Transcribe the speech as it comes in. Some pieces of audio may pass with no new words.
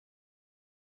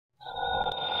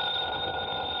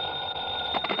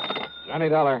Johnny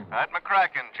Dollar. Pat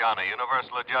McCracken, Johnny,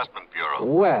 Universal Adjustment Bureau.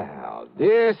 Well,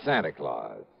 dear Santa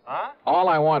Claus. Huh? All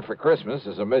I want for Christmas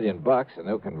is $1 million, a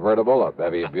new convertible, a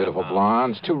bevy of beautiful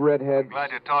blondes, 2 redheads.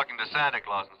 Glad you're talking to Santa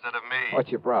Claus instead of me. What's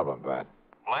your problem, Pat?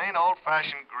 Plain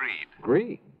old-fashioned greed.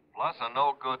 Greed? Plus a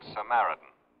no-good Samaritan.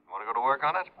 You want to go to work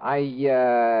on it?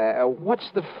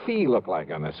 What's the fee look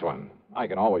like on this one? I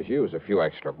can always use a few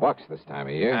extra bucks this time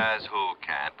of year. As who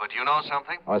can't. But you know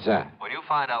something? What's that? When you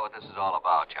find out what this is all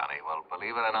about, Johnny, well,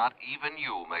 believe it or not, even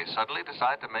you may suddenly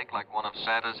decide to make like one of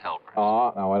Santa's helpers.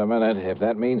 Oh, now, wait a minute. If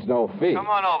that means no fee. Come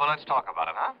on over. Let's talk about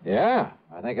it, huh? Yeah,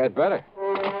 I think I'd better.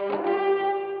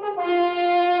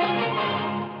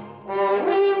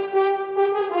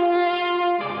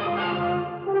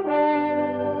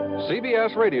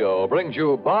 CBS Radio brings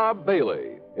you Bob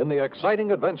Bailey in the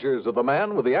exciting adventures of the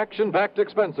man with the action-packed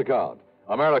expense account,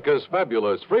 America's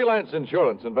fabulous freelance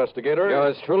insurance investigator.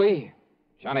 Yours truly,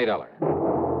 Johnny Dollar.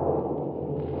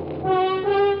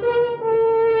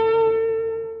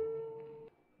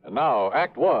 And now,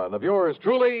 Act One of yours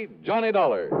truly, Johnny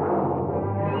Dollar.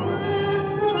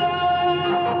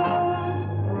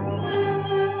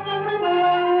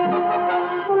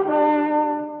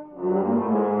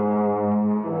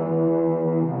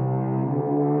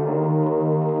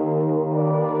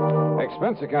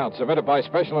 Expense account submitted by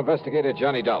Special Investigator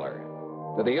Johnny Dollar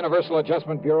to the Universal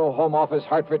Adjustment Bureau, Home Office,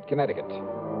 Hartford, Connecticut.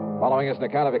 Following is an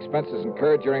account of expenses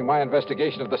incurred during my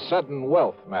investigation of the sudden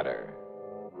wealth matter.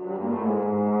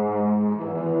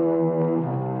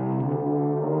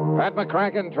 Pat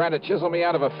McCracken trying to chisel me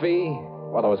out of a fee?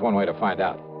 Well, there was one way to find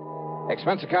out.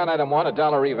 Expense account item 1,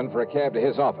 $1 even for a cab to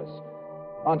his office.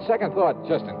 On second thought,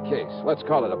 just in case, let's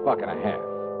call it $1.50.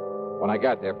 When I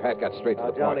got there, Pat got straight to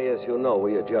the Johnny, point. as you know,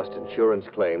 we adjust insurance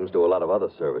claims, do a lot of other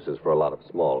services for a lot of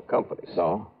small companies.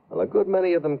 So? Well, a good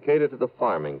many of them cater to the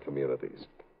farming communities.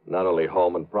 Not only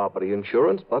home and property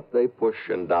insurance, but they push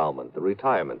endowment, the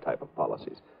retirement type of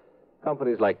policies.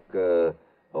 Companies like,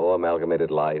 Amalgamated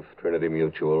Life, Trinity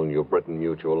Mutual, New Britain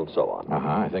Mutual, and so on.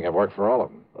 I think I've worked for all of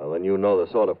them. Well, then you know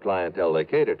the sort of clientele they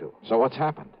cater to. So what's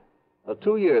happened?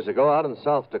 2 years ago, out in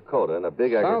South Dakota, in a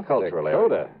big agricultural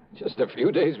area. Just a few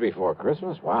days before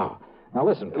Christmas? Wow. Now,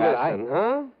 listen, Pat,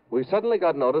 Huh? We suddenly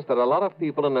got notice that a lot of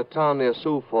people in a town near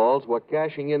Sioux Falls were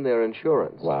cashing in their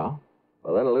insurance. Well?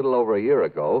 Well, then a little over a year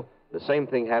ago, the same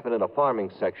thing happened in a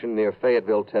farming section near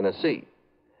Fayetteville, Tennessee.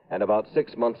 And about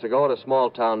 6 months ago at a small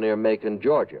town near Macon,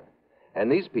 Georgia. And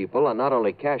these people are not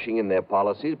only cashing in their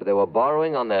policies, but they were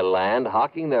borrowing on their land,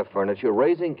 hawking their furniture,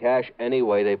 raising cash any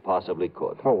way they possibly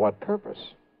could. For what purpose?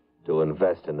 To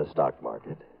invest in the stock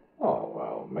market. Oh,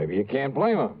 well, maybe you can't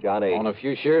blame them. Johnny. Own a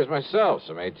few shares myself,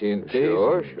 some AT&T,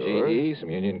 Sure. some GE, some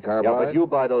Union Carbide. Yeah, but you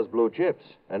buy those blue chips,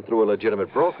 and through a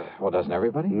legitimate broker. Well, doesn't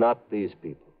everybody? Not these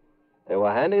people. They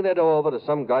were handing their dough over to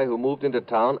some guy who moved into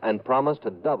town and promised to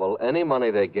double any money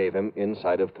they gave him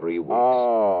inside of 3 weeks.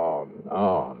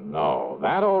 Oh, no.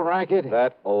 That old racket?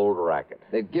 That old racket.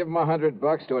 They'd give him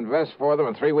 $100 to invest for them,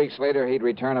 and 3 weeks later he'd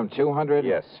return them $200?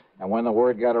 Yes. And when the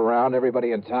word got around,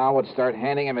 everybody in town would start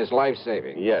handing him his life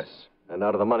savings. Yes. And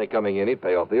out of the money coming in, he'd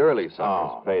pay off the early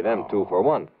suckers. Pay them 2 for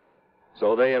 1.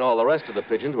 So they and all the rest of the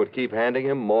pigeons would keep handing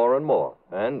him more and more.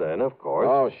 And then, of course...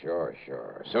 Oh,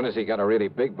 sure. As soon as he got a really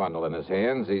big bundle in his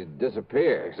hands, he'd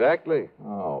disappear. Exactly.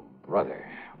 Oh, brother.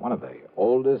 One of the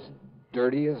oldest,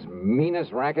 dirtiest,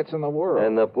 meanest rackets in the world.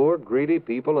 And the poor, greedy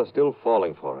people are still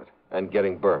falling for it and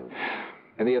getting burned.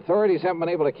 And the authorities haven't been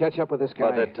able to catch up with this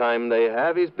guy? By the time they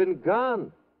have, he's been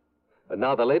gone. And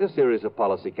now the latest series of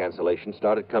policy cancellations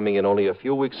started coming in only a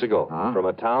few weeks ago from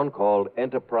a town called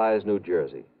Enterprise, New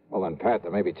Jersey. Well, then, Pat,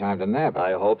 there may be time to nab him.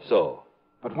 I hope so.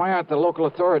 But why aren't the local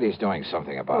authorities doing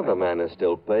something about it? The man is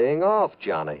still paying off,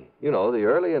 Johnny. You know, the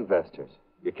early investors.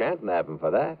 You can't nab him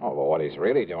for that. Oh, well, what he's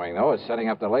really doing, though, is setting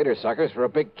up the later suckers for a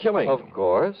big killing. Of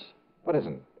course. But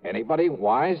isn't anybody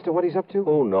wise to what he's up to?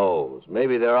 Who knows?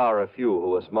 Maybe there are a few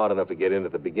who are smart enough to get in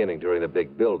at the beginning during the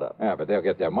big build-up. Yeah, but they'll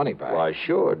get their money back. Why,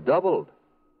 sure, doubled.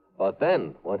 But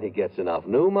then, when he gets enough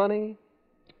new money...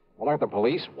 Well, aren't the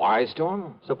police wise to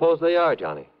him? Suppose they are,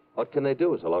 Johnny. What can they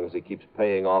do so long as he keeps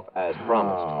paying off as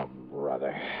promised? Oh,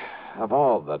 brother. Of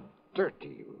all the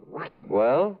dirty, rotten...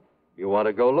 Well, you want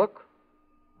to go look?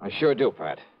 I sure do,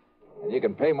 Pat. And you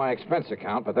can pay my expense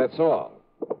account, but that's all.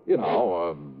 You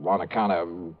know, on account of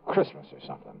Christmas or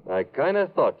something. I kind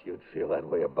of thought you'd feel that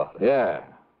way about it. Yeah.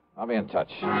 I'll be in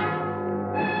touch.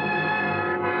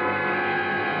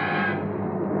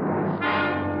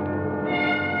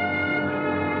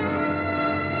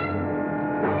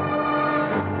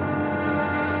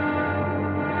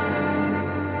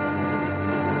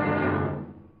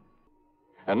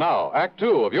 And now, Act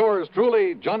Two of yours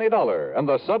truly, Johnny Dollar and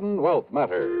the Sudden Wealth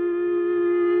Matter.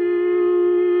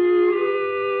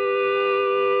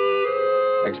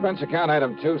 Expense account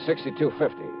item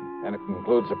 26250. And it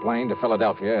includes a plane to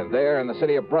Philadelphia, and there in the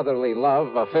city of brotherly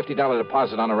love, a $50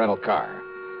 deposit on a rental car.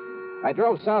 I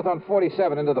drove south on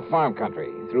 47 into the farm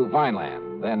country, through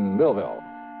Vineland, then Millville,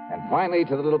 and finally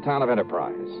to the little town of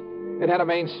Enterprise. It had a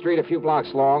main street a few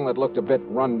blocks long that looked a bit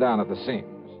run down at the seams.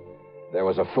 There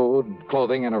was a food,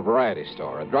 clothing, and a variety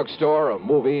store, a drugstore, a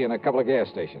movie, and a couple of gas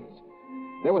stations.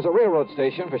 There was a railroad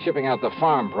station for shipping out the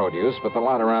farm produce, but the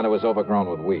lot around it was overgrown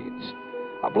with weeds.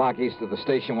 A block east of the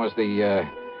station was it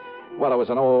was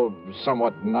an old,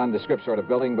 somewhat nondescript sort of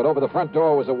building, but over the front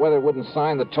door was a weathered wooden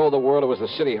sign that told the world it was the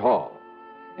city hall.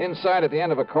 Inside, at the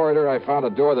end of a corridor, I found a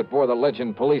door that bore the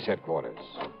legend Police Headquarters.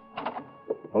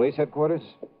 Police Headquarters?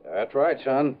 That's right,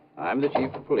 son. I'm the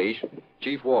chief of police,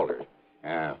 Chief Walters.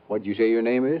 What'd you say your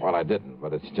name is? Well, I didn't,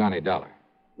 but it's Johnny Dollar.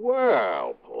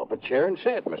 Well, pull up a chair and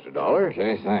sit, Mr. Dollar.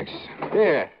 Okay, thanks.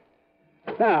 Yeah.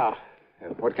 Now,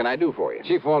 what can I do for you?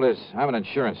 Chief Walters, I'm an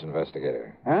insurance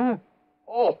investigator. Huh?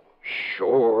 Oh,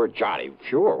 sure, Johnny.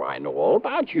 Sure, I know all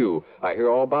about you. I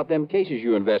hear all about them cases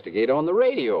you investigate on the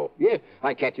radio. Yeah,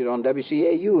 I catch it on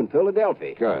WCAU in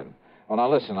Philadelphia. Good. Well, now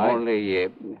listen, I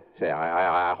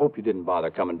hope you didn't bother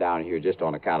coming down here just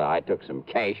on account of I took some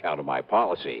cash out of my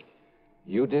policy.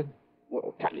 You did?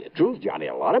 Well, tell you the truth, Johnny,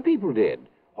 a lot of people did.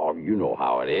 Oh, you know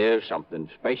how it is. Something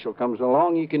special comes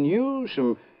along, you can use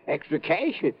some extra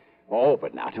cash. Oh,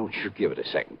 but now don't you give it a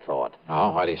second thought.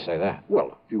 Oh, why do you say that?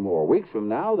 Well, a few more weeks from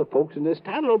now, the folks in this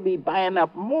town will be buying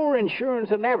up more insurance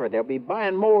than ever. They'll be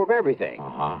buying more of everything.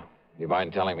 Uh-huh. You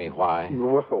mind telling me why?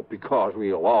 Well, because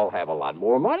we'll all have a lot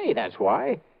more money, that's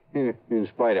why. In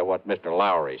spite of what Mr.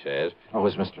 Lowry says. Oh,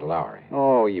 who's Mr. Lowry?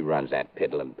 Oh, he runs that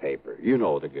piddling paper. You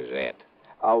know, the Gazette.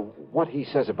 What he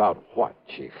says about what,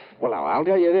 Chief? Well, now, I'll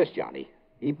tell you this, Johnny.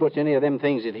 He puts any of them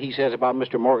things that he says about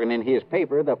Mr. Morgan in his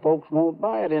paper, the folks won't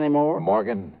buy it anymore.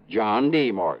 Morgan? John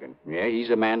D. Morgan. Yeah, he's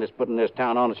the man that's putting this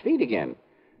town on its feet again,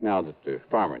 now that the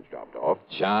farmer's dropped off.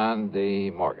 John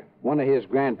D. Morgan. One of his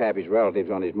grandpappy's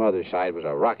relatives on his mother's side was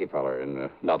a Rockefeller, and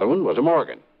another one was a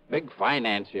Morgan. Big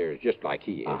financiers, just like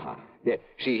he is. Uh-huh. Yeah,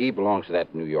 see, he belongs to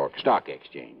that New York Stock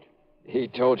Exchange. He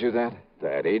told you that?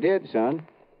 That he did, son.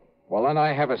 Well, then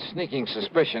I have a sneaking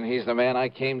suspicion he's the man I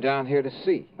came down here to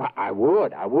see. I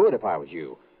would if I was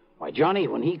you. Why, Johnny,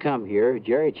 when he come here,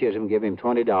 Jerry Chisholm gave him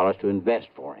 $20 to invest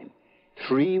for him.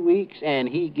 3 weeks, and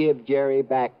he give Jerry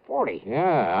back 40.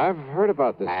 Yeah, I've heard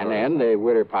about this. And then the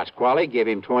widow Pasquale gave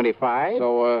him 25.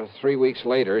 So, 3 weeks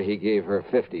later, he gave her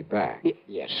 50 back.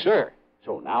 Yes, sir.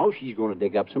 So now she's going to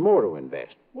dig up some more to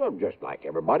invest. Well, just like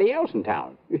everybody else in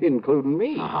town, including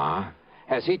me. Uh-huh.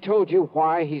 Has he told you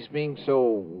why he's being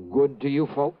so good to you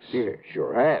folks? Yeah,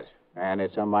 sure has. And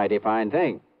it's a mighty fine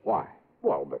thing. Why?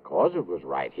 Well, because it was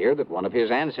right here that one of his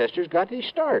ancestors got his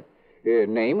start. His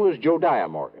name was Jodiah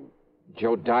Morgan.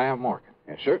 Jodiah Morgan?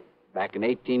 Yes, sir. Back in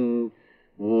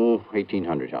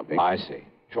 1800 something. I see.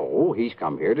 So he's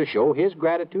come here to show his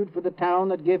gratitude for the town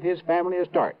that give his family a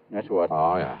start. That's what.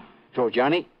 Oh, yeah. So,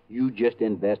 Johnny, you just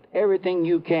invest everything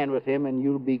you can with him, and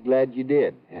you'll be glad you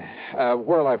did.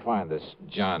 Where'll I find this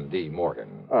John D.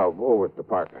 Morgan? Over at the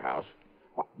Parker house.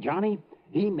 Well, Johnny,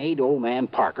 he made old man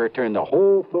Parker turn the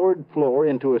whole third floor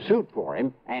into a suite for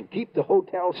him and keep the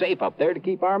hotel safe up there to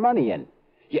keep our money in.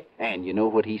 Yeah, and you know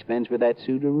what he spends for that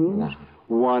suite of rooms? No.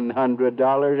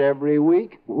 $100 every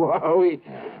week. Wow.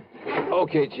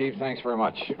 Okay, Chief, thanks very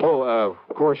much. Oh, of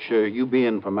course, you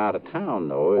being from out of town,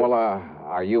 though. Well,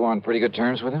 are you on pretty good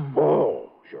terms with him?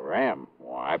 Oh, sure am.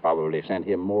 Well, I probably sent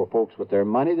him more folks with their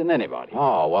money than anybody.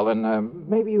 Oh, well, then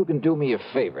maybe you can do me a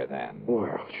favor, then.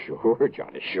 Well, sure,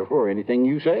 Johnny, sure. Anything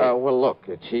you say. Well, look,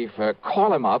 Chief,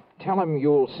 call him up. Tell him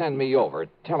you'll send me over.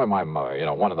 Tell him I'm,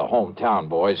 one of the hometown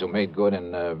boys who made good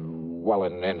in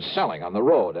selling on the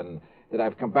road, and that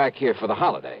I've come back here for the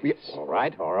holidays. Yes. All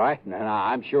right. Now,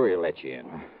 I'm sure he'll let you in.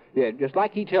 Yeah, just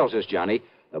like he tells us, Johnny,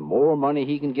 the more money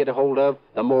he can get a hold of,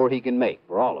 the more he can make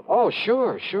for all of us. Oh,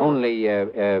 sure. Only,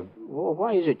 well,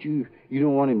 why is it you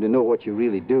don't want him to know what you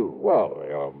really do? Well,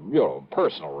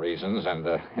 personal reasons, and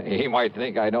he might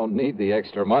think I don't need the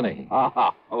extra money.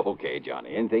 Okay,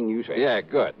 Johnny, anything you say. Yeah,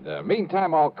 good.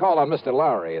 Meantime, I'll call on Mr.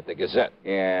 Lowry at the Gazette.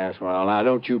 Yes, well, now,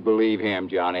 don't you believe him,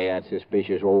 Johnny. That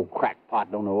suspicious old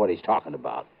crackpot don't know what he's talking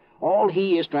about. All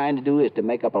he is trying to do is to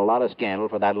make up a lot of scandal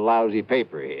for that lousy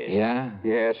paper of his. Yeah?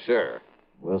 Yes, sir.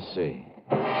 We'll see.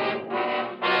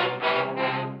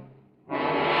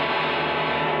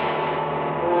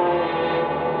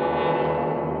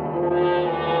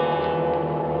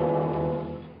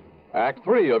 Act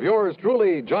 3 of yours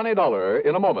truly, Johnny Dollar,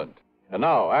 in a moment. And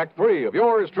now, Act 3 of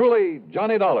yours truly,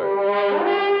 Johnny Dollar.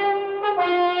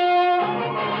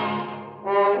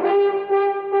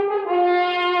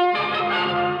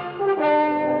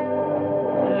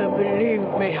 Believe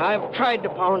me, I've tried to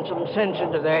pound some sense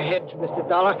into their heads, Mr.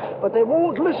 Dollar, but they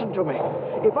won't listen to me.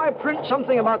 If I print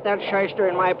something about that shyster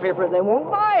in my paper, they won't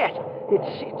buy it.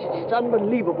 It's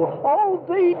unbelievable. All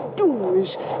they do is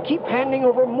keep handing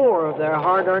over more of their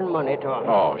hard-earned money to us.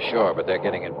 Oh, sure, but they're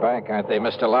getting it back, aren't they,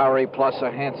 Mr. Lowry, plus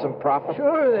a handsome profit?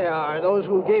 Sure they are, those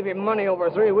who gave him money over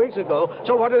 3 weeks ago.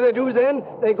 So what do they do then?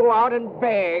 They go out and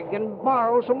beg and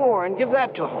borrow some more and give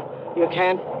that to him.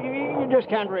 You just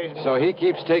can't raise it. So he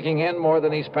keeps taking in more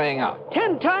than he's paying out.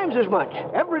 10 times as much,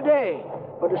 every day.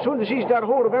 But as soon as he's got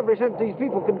hold of every cent these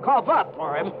people can cough up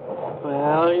for him,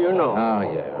 well, you know. Oh,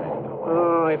 yeah, I know.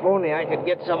 Oh, if only I could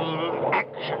get some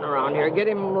action around here. Get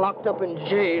him locked up in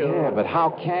jail. Yeah, but how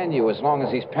can you as long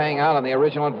as he's paying out on the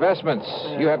original investments?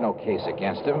 You have no case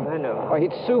against him. I know. Why,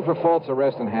 he'd sue for false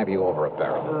arrest and have you over a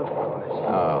barrel. Of course.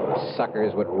 Oh, the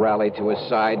suckers would rally to his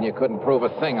side and you couldn't prove a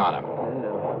thing on him. I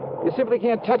know. You simply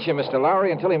can't touch him, Mr.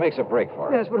 Lowry, until he makes a break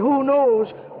for it. Yes, but who knows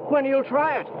when he'll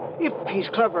try it? If he's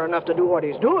clever enough to do what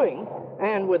he's doing,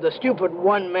 and with the stupid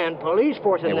one-man police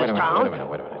force in Hey, this wait a town... minute.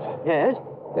 Yes?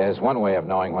 There's one way of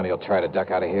knowing when he'll try to duck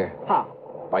out of here.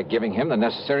 How? By giving him the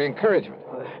necessary encouragement.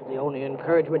 The only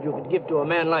encouragement you could give to a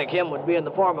man like him would be in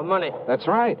the form of money. That's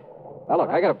right. Now, look,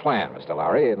 I got a plan, Mr.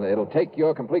 Lowry. It'll take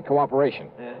your complete cooperation.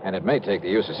 Yeah. And it may take the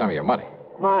use of some of your money.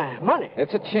 My money?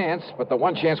 It's a chance, but the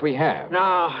one chance we have.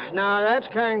 Now, that's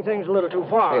carrying things a little too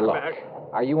far. Hey,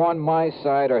 look. Are you on my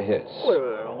side or his?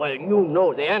 Well, you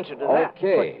know the answer to that.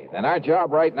 Okay. Then our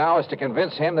job right now is to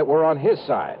convince him that we're on his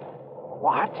side.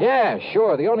 What? Yeah,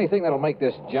 sure. The only thing that'll make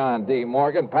this John D.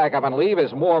 Morgan pack up and leave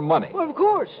is more money. Well, of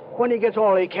course. When he gets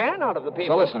all he can out of the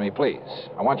people. So listen to me, please.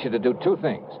 I want you to do two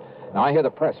things. Now, I hear the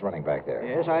press running back there.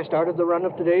 Yes, I started the run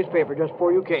of today's paper just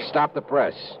before you came. Stop the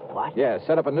press. What? Yeah,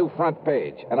 set up a new front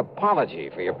page. An apology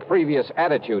for your previous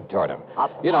attitude toward him.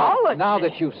 You know, Apology? now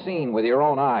that you've seen with your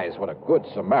own eyes what a good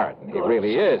Samaritan he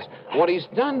really is, what he's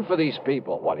done for these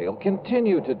people, what he'll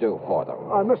continue to do for them.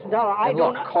 Mr. Dollar, I And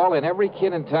don't... look, call in every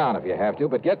kid in town if you have to,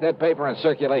 but get that paper in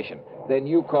circulation. Then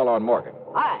you call on Morgan.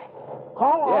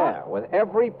 Call on? Yeah, with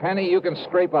every penny you can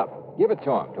scrape up. Give it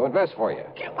to him to invest for you.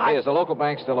 Hey, is the local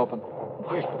bank still open?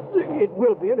 It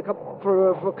will be in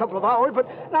for a couple of hours, but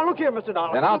now look here, Mr.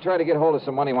 Dollar. Then I'll try to get hold of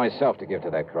some money myself to give to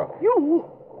that crook. You?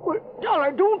 Well,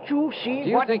 Dollar, don't you see Do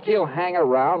you think he'll hang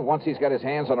around once he's got his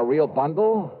hands on a real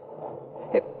bundle?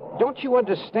 Hey, don't you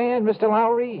understand, Mr.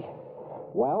 Lowry?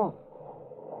 Well?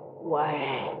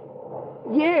 Why,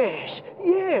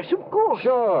 yes, of course.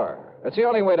 Sure. It's the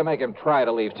only way to make him try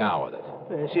to leave town with it.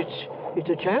 Yes, it's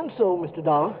a chance, though, Mr.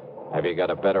 Dollar. Have you got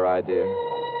a better idea?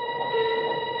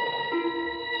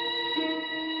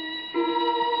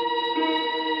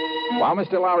 While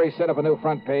Mr. Lowry set up a new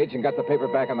front page and got the paper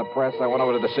back in the press, I went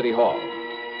over to the city hall.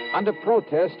 Under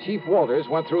protest, Chief Walters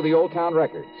went through the old town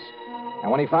records.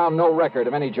 And when he found no record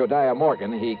of any Jodiah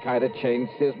Morgan, he kind of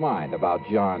changed his mind about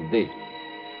John D.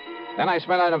 Then I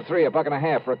spent item 3,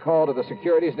 $1.50 for a call to the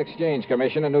Securities and Exchange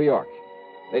Commission in New York.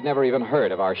 They'd never even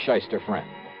heard of our shyster friend.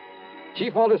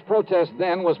 Chief Walters' protest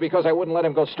then was because I wouldn't let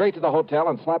him go straight to the hotel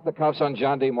and slap the cuffs on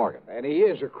John D. Morgan. And he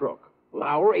is a crook.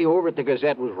 Lowry over at the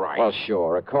Gazette was right. Well,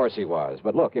 sure, of course he was.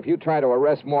 But look, if you try to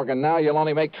arrest Morgan now, you'll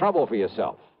only make trouble for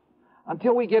yourself.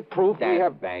 Until we get proof, we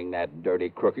have... Bang that dirty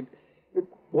crooked.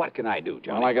 What can I do,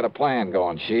 Johnny? Well, I got a plan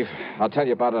going, Chief. I'll tell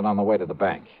you about it on the way to the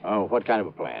bank. Oh, what kind of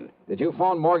a plan? Did you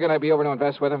phone Morgan I'd be over to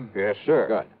invest with him? Yes, sir.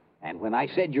 Good. And when I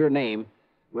said your name,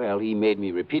 well, he made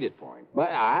me repeat it for him.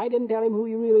 But I didn't tell him who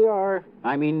you really are.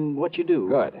 I mean, what you do.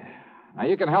 Good. Now,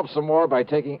 you can help some more by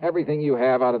taking everything you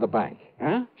have out of the bank.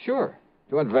 Huh? Sure.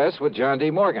 To invest with John D.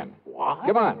 Morgan. What?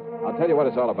 Come on. I'll tell you what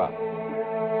it's all about.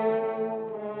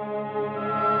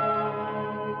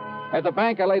 At the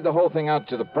bank, I laid the whole thing out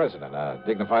to the president, a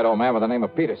dignified old man by the name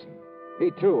of Peterson.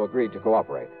 He, too, agreed to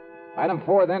cooperate. Item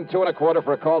 4, then $2.25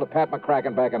 for a call to Pat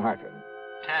McCracken back in Hartford.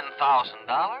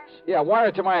 $10,000? Yeah, wire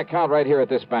it to my account right here at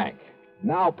this bank.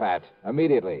 Now, Pat.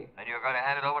 Immediately. And you're going to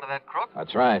hand it over to that crook?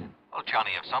 That's right. Well,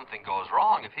 Johnny, if something goes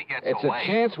wrong, if he gets It's away... a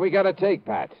chance we got to take,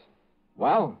 Pat.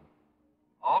 Well?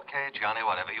 Okay, Johnny,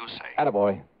 whatever you say.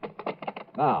 Attaboy.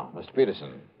 Now, Mr.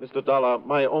 Peterson. Mr. Dollar,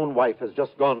 my own wife has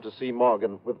just gone to see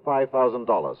Morgan with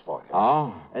 $5,000 for him.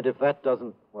 Oh? And if that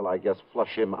doesn't, well, I guess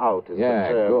flush him out is Yeah,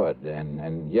 concerned. good.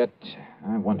 And yet,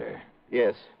 I wonder.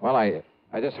 Yes. Well, I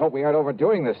just hope we aren't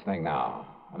overdoing this thing now.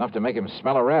 Enough to make him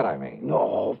smell a rat, I mean.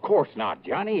 No, of course not,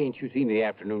 Johnny. Ain't you seen the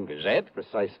Afternoon Gazette?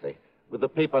 Precisely. With the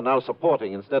paper now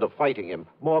supporting instead of fighting him,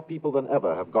 more people than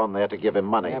ever have gone there to give him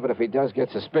money. Yeah, but if he does get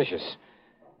suspicious,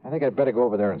 I think I'd better go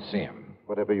over there and see him.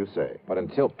 Whatever you say. But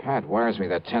until Pat wires me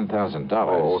that $10,000...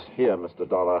 Oh, here, Mr.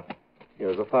 Dollar.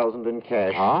 Here's $1,000 in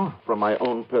cash. Huh? From my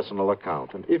own personal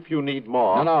account. And if you need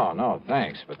more... No,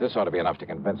 thanks. But this ought to be enough to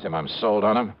convince him I'm sold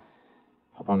on him.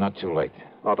 Hope I'm not too late.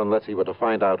 Not unless he were to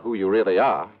find out who you really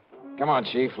are. Come on,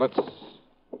 Chief, let's...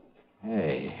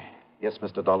 Hey, Yes,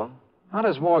 Mr. Dollar? how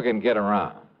does Morgan get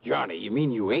around? Johnny, you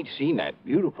mean you ain't seen that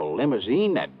beautiful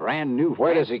limousine, that brand new...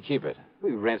 Where does he keep it?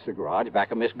 We rents the garage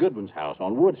back of Miss Goodwin's house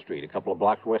on Wood Street, a couple of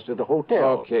blocks west of the hotel.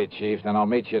 Okay, Chief, then I'll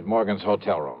meet you at Morgan's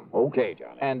hotel room. Okay,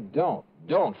 Johnny. And don't,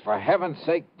 for heaven's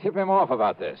sake, tip him off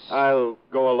about this. I'll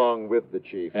go along with the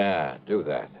chief. Yeah, do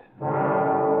that.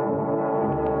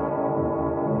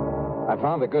 I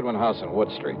found the Goodwin house on Wood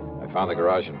Street. I found the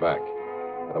garage and back.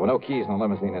 But there were no keys in the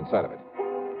limousine inside of it.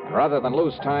 And rather than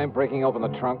lose time breaking open the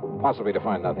trunk, possibly to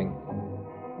find nothing,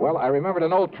 well, I remembered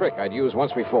an old trick I'd used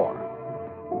once before.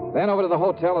 Then over to the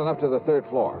hotel and up to the third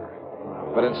floor.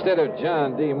 But instead of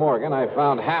John D. Morgan, I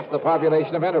found half the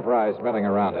population of Enterprise milling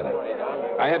around in it.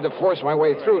 I had to force my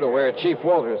way through to where Chief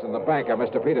Walters and the banker,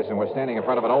 Mr. Peterson, were standing in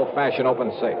front of an old-fashioned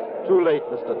open safe. Too late,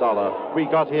 Mr. Dollar. We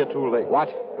got here too late. What?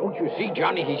 Don't you see,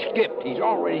 Johnny? He skipped. He's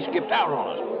already skipped out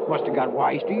on us. Must have got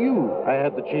wise to you. I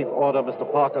had the chief order Mr.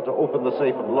 Parker to open the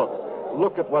safe and look.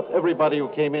 Look at what everybody who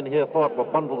came in here thought were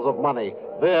bundles of money.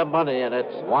 Their money in it.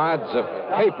 Wads of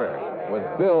paper with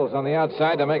bills on the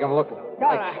outside to make them look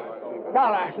like...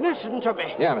 Dollar, listen to me.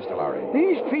 Yeah, Mr. Lowry.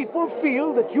 These people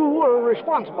feel that you were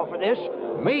responsible for this.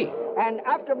 Me? And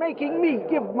after making me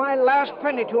give my last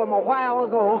penny to them a while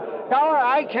ago, Dollar,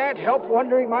 I can't help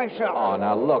wondering myself. Oh,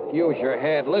 now look, use your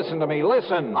head. Listen to me.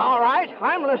 Listen. All right,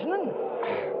 I'm listening.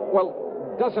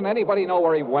 Well, doesn't anybody know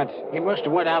where he went? He must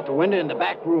have went out the window in the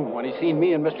back room when he seen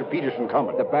me and Mr. Peterson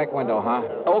coming. The back window, huh?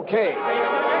 Okay.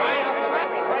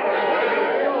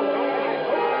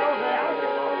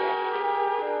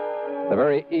 The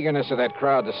very eagerness of that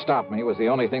crowd to stop me was the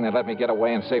only thing that let me get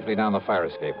away and safely down the fire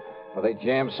escape. For they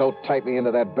jammed so tightly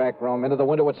into that back room, into the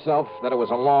window itself, that it was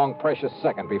a long, precious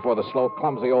second before the slow,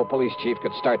 clumsy old police chief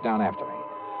could start down after me.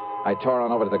 I tore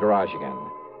on over to the garage again.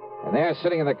 And there,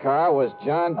 sitting in the car, was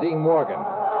John D. Morgan.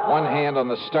 One hand on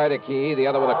the starter key, the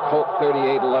other with a Colt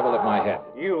 38 leveled at my head.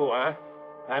 You, huh?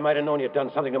 I might have known you'd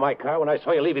done something to my car when I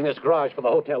saw you leaving this garage for the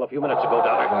hotel a few minutes ago,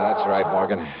 Dollar. Yeah, that's right,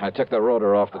 Morgan. I took the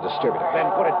rotor off the distributor.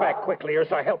 Then put it back quickly, or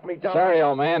so help me, Dollar. Sorry,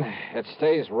 old man. It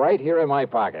stays right here in my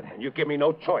pocket. And you give me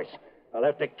no choice. I'll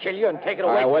have to kill you and take it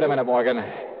All away. right, wait a minute, Morgan.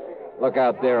 Look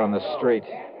out there on the street.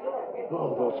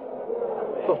 Oh,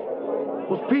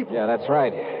 those people. Yeah, that's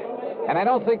right. And I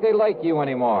don't think they like you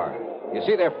anymore. You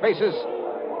see their faces?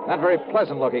 Not very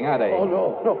pleasant looking, are they? Oh,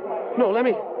 no, let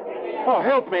me. Oh,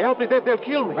 help me. They'll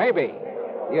kill me. Maybe.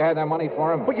 You had that money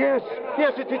for him? Oh, yes,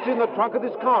 it's in the trunk of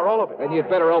this car, all of it. Then you'd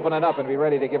better open it up and be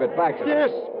ready to give it back to them.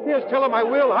 Yes, tell them I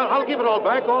will. I'll give it all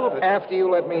back, all of it. After you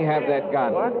let me have that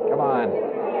gun. What? Come on.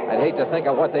 I'd hate to think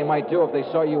of what they might do if they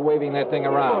saw you waving that thing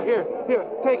Oh, around. here,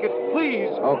 take it, please.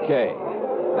 Okay.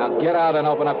 Now get out and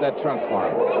open up that trunk for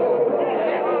him.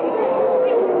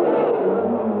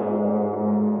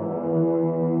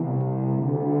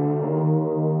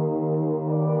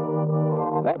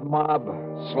 That mob,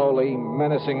 slowly,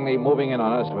 menacingly moving in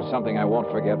on us, was something I won't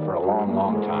forget for a long,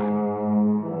 long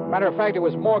time. Matter of fact, it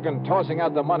was Morgan tossing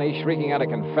out the money, shrieking out a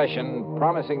confession,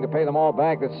 promising to pay them all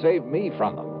back that saved me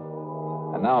from them.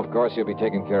 And now, of course, he'll be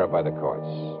taken care of by the courts.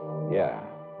 Yeah,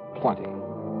 plenty.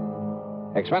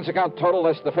 Expense account total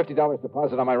less the $50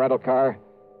 deposit on my rental car,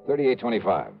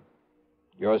 $38.25.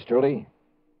 Yours truly,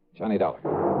 Johnny Dollar.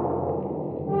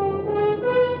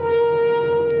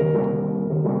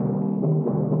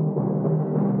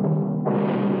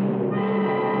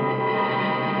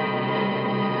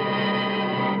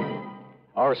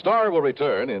 Our star will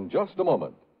return in just a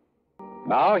moment.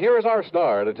 Now, here is our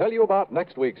star to tell you about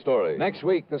next week's story. Next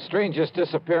week, the strangest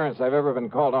disappearance I've ever been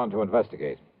called on to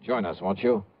investigate. Join us, won't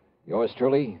you? Yours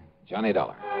truly, Johnny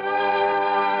Dollar.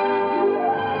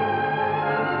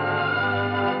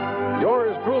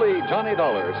 Yours truly, Johnny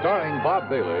Dollar, starring Bob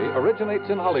Bailey, originates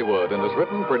in Hollywood and is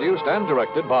written, produced, and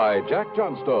directed by Jack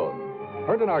Johnstone.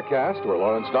 Heard in our cast were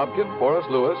Lawrence Dobkin, Forrest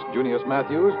Lewis, Junius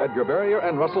Matthews, Edgar Barrier,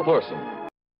 and Russell Thorson.